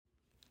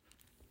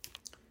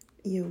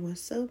Yo,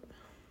 what's up?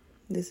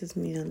 This is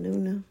Mia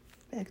Luna.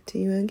 Back to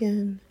you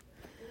again.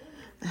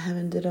 I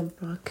haven't did a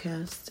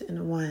broadcast in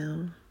a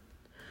while,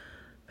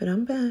 but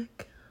I'm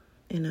back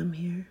and I'm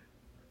here.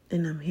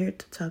 And I'm here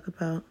to talk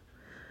about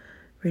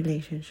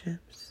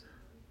relationships.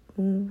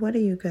 What do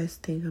you guys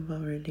think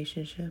about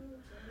relationship?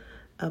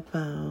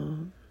 About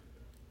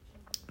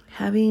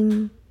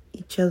having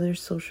each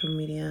other's social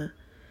media,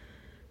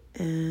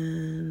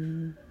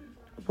 and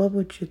what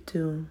would you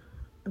do?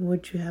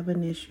 Would you have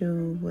an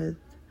issue with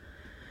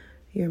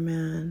your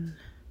man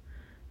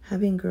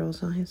having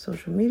girls on his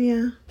social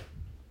media?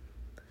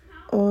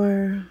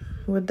 Or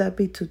would that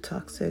be too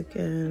toxic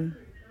and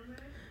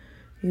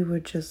you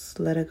would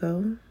just let it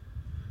go?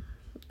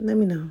 Let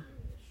me know.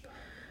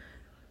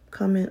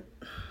 Comment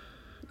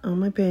on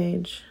my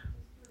page.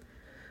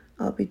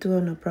 I'll be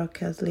doing a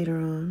broadcast later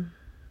on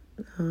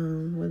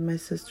with my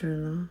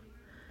sister-in-law.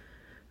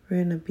 We're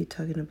going to be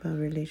talking about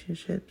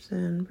relationships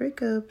and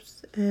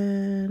breakups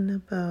and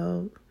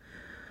about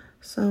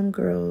some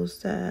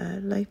girls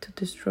that like to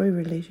destroy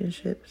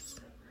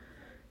relationships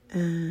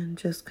and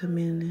just come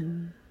in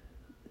and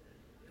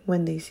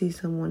when they see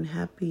someone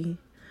happy,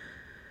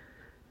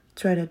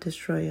 try to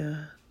destroy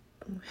a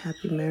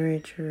happy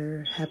marriage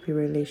or happy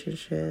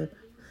relationship.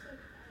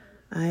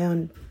 I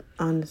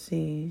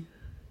honestly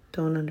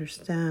don't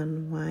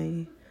understand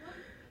why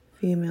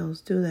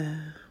females do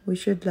that. We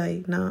should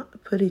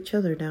not put each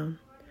other down.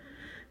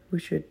 We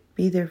should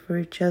be there for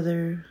each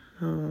other.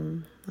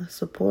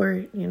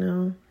 Support,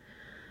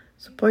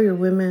 Support your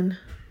women.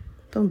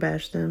 Don't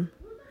bash them.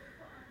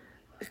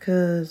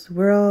 Because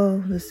we're all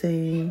the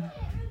same.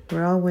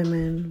 We're all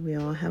women. We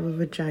all have a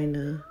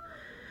vagina.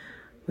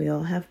 We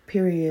all have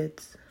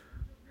periods.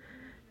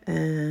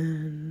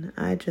 And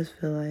I just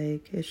feel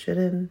like it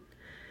shouldn't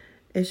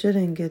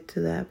get to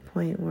that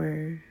point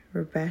where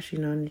we're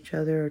bashing on each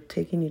other or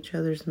taking each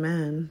other's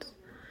mans.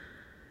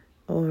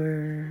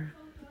 Or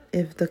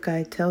if the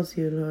guy tells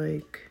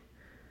you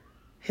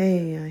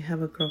hey, I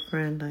have a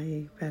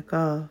girlfriend, back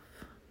off.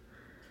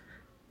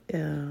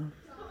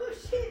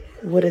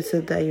 What is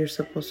it that you're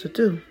supposed to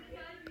do?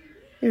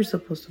 You're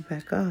supposed to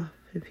back off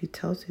if he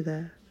tells you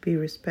that. Be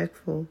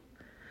respectful.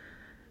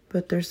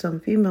 But there's some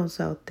females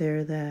out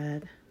there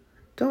that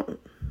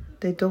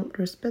don't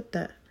respect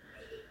that.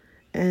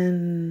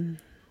 And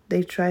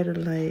they try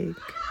to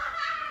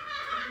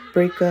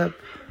break up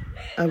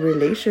a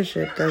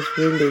relationship that's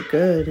really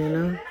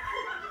good,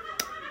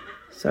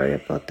 Sorry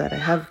about that. I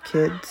have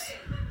kids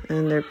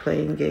and they're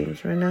playing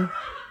games right now.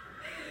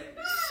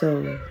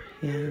 So,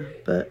 yeah,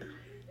 but